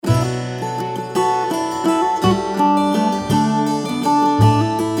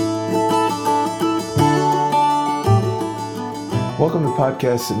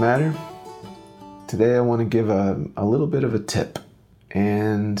Podcasts That Matter. Today I want to give a little bit of a tip,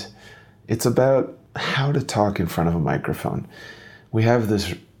 and it's about how to talk in front of a microphone. We have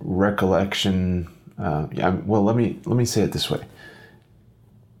this recollection, let me say it this way.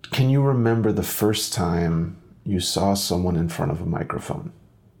 Can you remember the first time you saw someone in front of a microphone?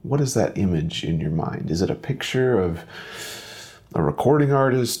 What is that image in your mind? Is it a picture of a recording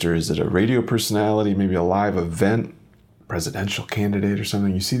artist, or is it a radio personality, maybe a live event, presidential candidate or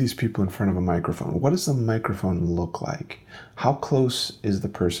something? You see these people in front of a microphone. What does the microphone look like? How close is the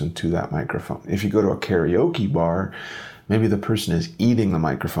person to that microphone? If you go to a karaoke bar, maybe the person is eating the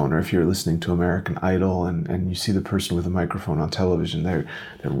microphone, or if you're listening to American Idol and you see the person with a microphone on television, they're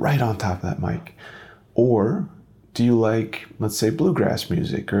right on top of that mic. Or do you like, let's say, bluegrass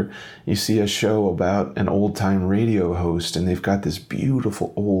music, or you see a show about an old-time radio host and they've got this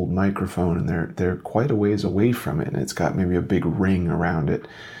beautiful old microphone and they're quite a ways away from it and it's got maybe a big ring around it.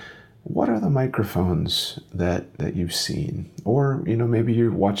 What are the microphones that you've seen? Or, maybe you're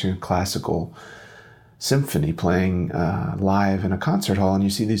watching a classical symphony playing live in a concert hall and you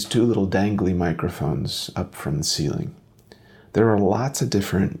see these two little dangly microphones up from the ceiling. There are lots of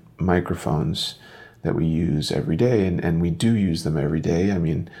different microphones that we use every day, and we do use them every day. I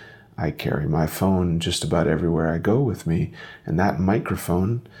mean, I carry my phone just about everywhere I go with me, and that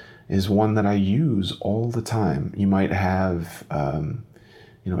microphone is one that I use all the time. You might have a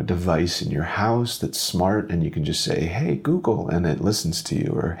device in your house that's smart, and you can just say, "Hey Google," and it listens to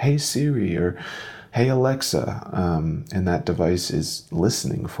you, or "Hey Siri," or "Hey Alexa," and that device is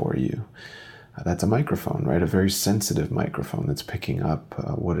listening for you. That's a microphone, right? A very sensitive microphone that's picking up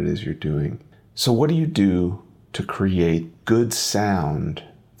what it is you're doing. So what do you do to create good sound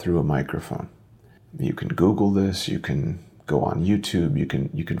through a microphone? You can Google this, you can go on YouTube,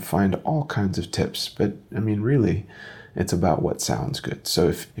 you can find all kinds of tips, but really, it's about what sounds good. So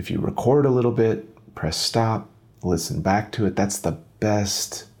if you record a little bit, press stop, listen back to it, that's the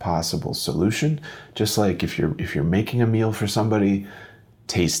best possible solution. Just like if you're making a meal for somebody,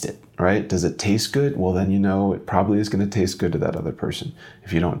 taste it, right? Does it taste good? Well, then it probably is going to taste good to that other person.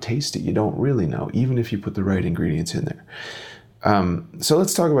 If you don't taste it, you don't really know, even if you put the right ingredients in there. So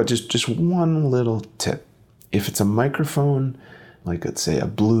let's talk about just one little tip. If it's a microphone, like let's say a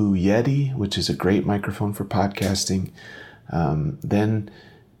Blue Yeti, which is a great microphone for podcasting, then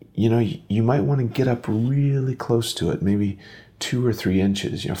you might want to get up really close to it, maybe 2 or 3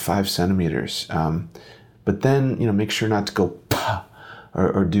 inches, 5 centimeters. But then, make sure not to go pah,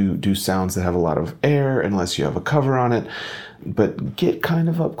 or do sounds that have a lot of air unless you have a cover on it. But get kind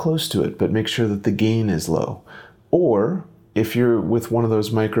of up close to it, but make sure that the gain is low. Or if you're with one of those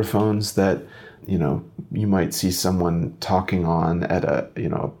microphones that, you might see someone talking on at an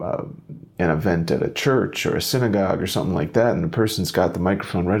event at a church or a synagogue or something like that, and the person's got the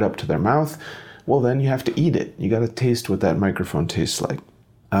microphone right up to their mouth, well, then you have to eat it. You got to taste what that microphone tastes like.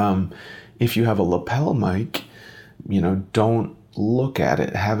 If you have a lapel mic, don't look at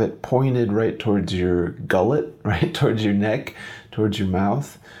it. Have it pointed right towards your gullet, right towards your neck, towards your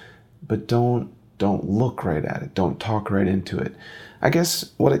mouth, but don't look right at it. Don't talk right into it. I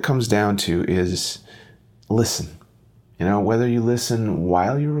guess what it comes down to is listen. Whether you listen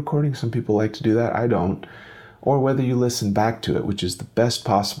while you're recording, some people like to do that, I don't, or whether you listen back to it, which is the best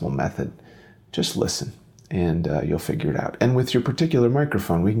possible method. Just listen, and you'll figure it out. And with your particular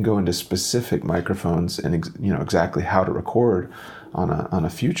microphone, we can go into specific microphones and exactly how to record on a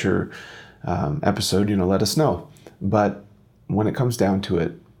future episode. Let us know. But when it comes down to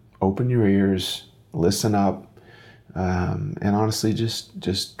it, open your ears, listen up, and honestly,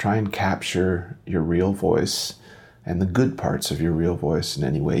 just try and capture your real voice and the good parts of your real voice in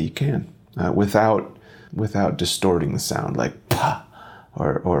any way you can, without distorting the sound, like pah,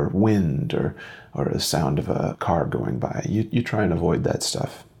 or wind, or the sound of a car going by. You try and avoid that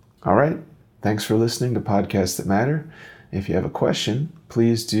stuff. All right. Thanks for listening to Podcasts That Matter. If you have a question,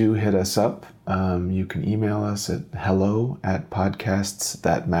 please do hit us up. You can email us at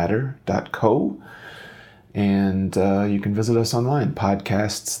hello@podcaststhatmatter.co. And you can visit us online,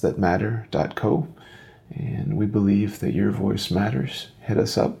 podcaststhatmatter.co. And we believe that your voice matters. Hit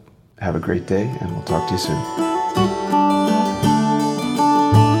us up. Have a great day, and we'll talk to you soon.